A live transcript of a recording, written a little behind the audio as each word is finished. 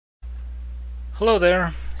Hello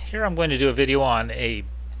there. Here I'm going to do a video on a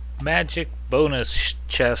magic bonus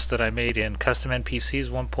chest that I made in Custom NPCs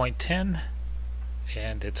 1.10,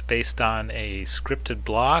 and it's based on a scripted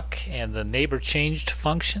block and the neighbor changed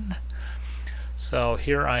function. So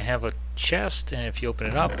here I have a chest, and if you open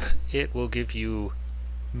it up it will give you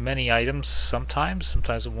many items. Sometimes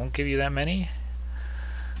it won't give you that many,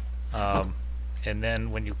 and then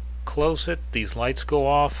when you close it these lights go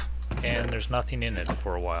off and there's nothing in it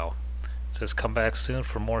for a while. It says come back soon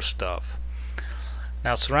for more stuff.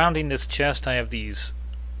 Now surrounding this chest I have these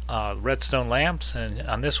redstone lamps, and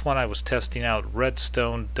on this one I was testing out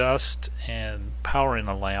redstone dust and powering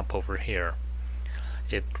a lamp over here.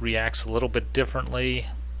 It reacts a little bit differently,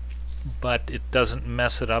 but it doesn't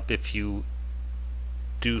mess it up if you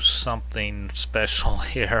do something special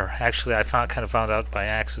here. Actually, I kind of found out by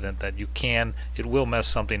accident that it will mess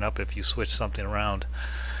something up if you switch something around,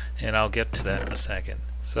 and I'll get to that in a second.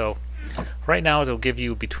 So right now it'll give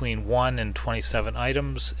you between 1 and 27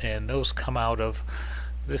 items, and those come out of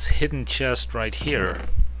this hidden chest right here,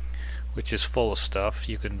 which is full of stuff.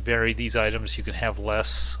 You can vary these items, you can have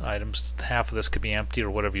less items. Half of this could be empty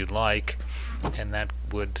or whatever you'd like, and that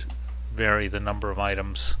would vary the number of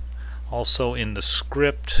items. Also in the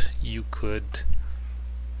script you could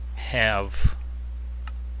have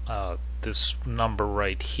this number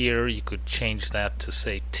right here. You could change that to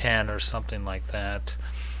say 10 or something like that,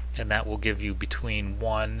 and that will give you between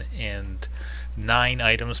 1 and 9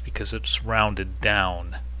 items because it's rounded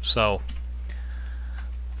down. So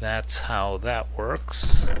that's how that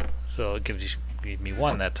works. So it gave me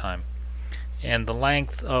 1 that time. And the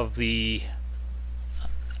length of the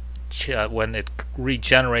when it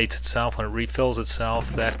regenerates itself, when it refills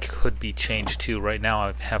itself, that could be changed too. Right now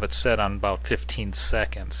I have it set on about 15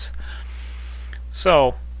 seconds.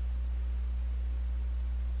 So,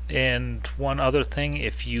 and one other thing,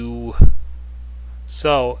 you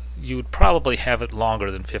would probably have it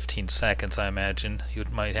longer than 15 seconds, I imagine. You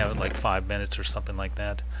might have it like 5 minutes or something like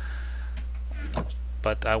that.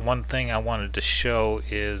 But one thing I wanted to show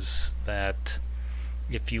is that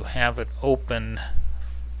if you have it open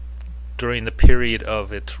during the period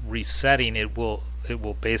of it resetting, it will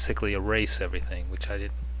basically erase everything, which I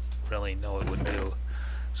didn't really know it would do.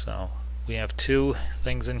 So we have 2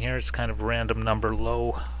 things in here. It's kind of a random number,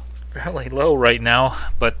 fairly low right now,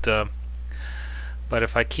 but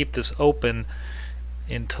if I keep this open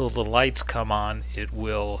until the lights come on,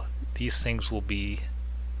 these things will be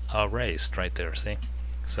erased right there. See?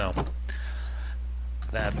 So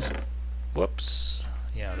that's, whoops,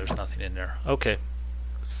 yeah, there's nothing in there. Okay,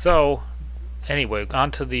 so anyway,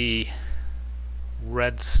 onto the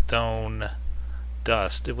redstone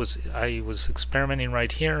dust. I was experimenting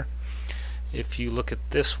right here. If you look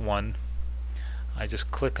at this one, I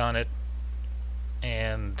just click on it,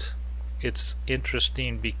 and it's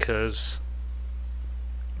interesting because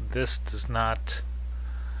this does not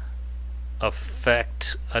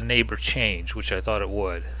affect a neighbor change, which I thought it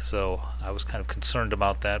would. So I was kind of concerned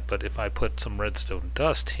about that, but if I put some redstone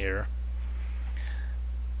dust here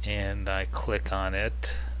and I click on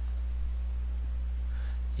it,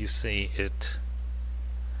 you see it,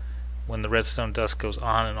 when the redstone dust goes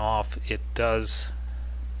on and off, it does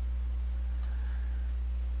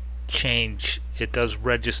change. It does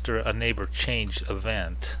register a neighbor change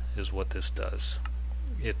event, is what this does.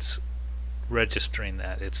 It's registering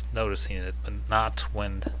that, it's noticing it, but not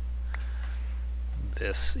when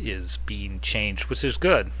this is being changed, which is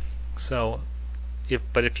good. So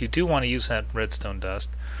if you do want to use that redstone dust,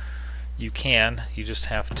 you can. You just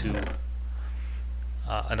have to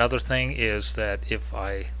another thing is that if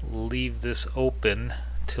I leave this open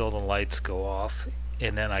till the lights go off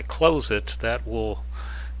and then I close it, that will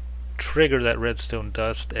trigger that redstone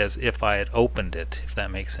dust as if I had opened it, if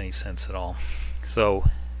that makes any sense at all. So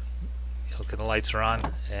okay, the lights are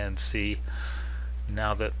on, and see,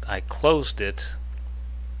 now that I closed it,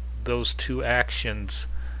 those 2 actions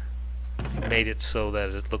made it so that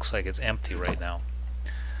it looks like it's empty right now.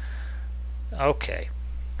 Okay,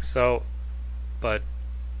 so, but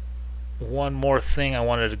one more thing I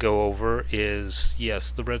wanted to go over is,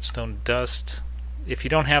 yes, the redstone dust. If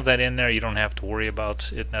you don't have that in there, you don't have to worry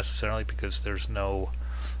about it necessarily, because there's no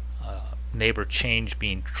neighbor change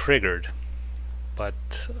being triggered.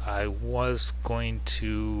 But I was going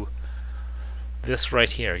to, this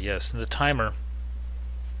right here, yes, in the timer,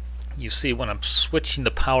 you see when I'm switching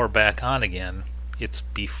the power back on again, it's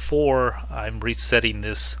before I'm resetting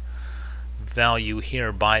this value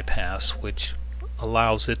here, bypass, which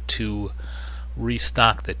allows it to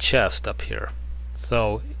restock the chest up here.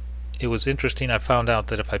 So it was interesting, I found out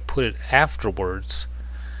that if I put it afterwards,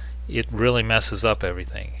 it really messes up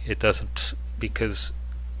everything. It doesn't because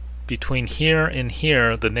between here and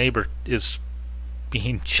here the neighbor is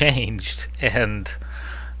being changed, and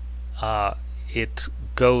it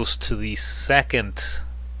goes to the second.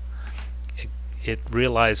 It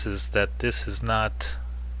realizes that this is not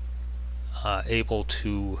able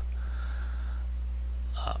to,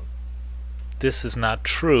 this is not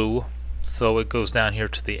true, so it goes down here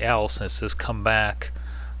to the else, and it says come back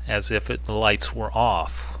as if the lights were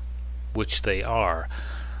off, which they are.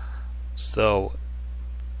 So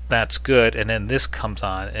that's good, and then this comes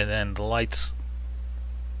on, and then the lights,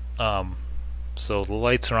 so the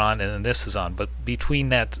lights are on, and then this is on. But between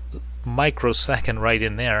that microsecond right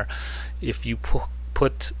in there, if you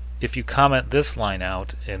if you comment this line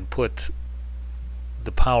out and put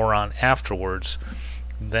the power on afterwards,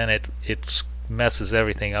 then it messes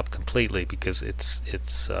everything up completely, because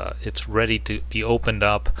it's ready to be opened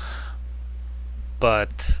up,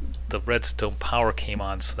 but the redstone power came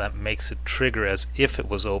on, so that makes it trigger as if it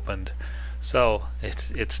was opened. So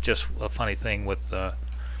it's just a funny thing with the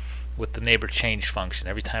neighbor change function.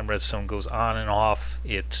 Every time redstone goes on and off,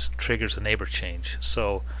 it triggers a neighbor change.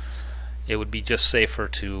 So it would be just safer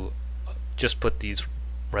to just put these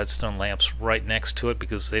redstone lamps right next to it,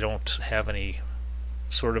 because they don't have any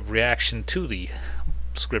sort of reaction to the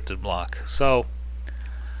scripted block. So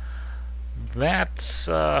that's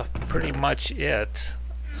pretty much it.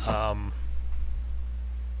 I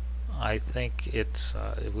think it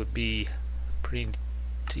would be pretty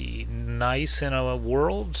nice in a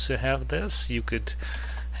world to have this. You could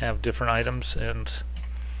have different items, and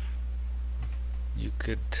you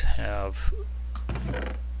could have,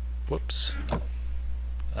 whoops,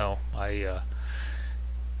 oh, I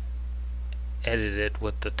edit it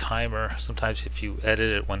with the timer. Sometimes if you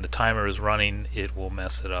edit it when the timer is running, it will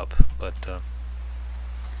mess it up. But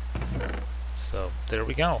so there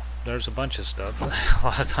we go. There's a bunch of stuff. A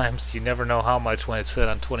lot of times you never know how much. When it's set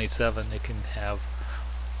on 27, it can have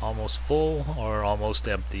almost full or almost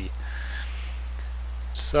empty.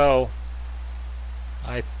 So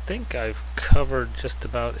I think I've covered just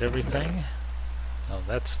about everything. Oh,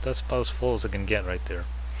 that's about as full as I can get right there.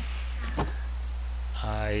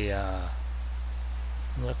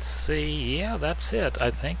 Let's see, yeah, that's it.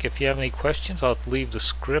 I think if you have any questions, I'll leave the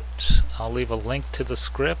script. I'll leave a link to the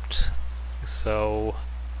script. So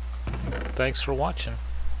thanks for watching.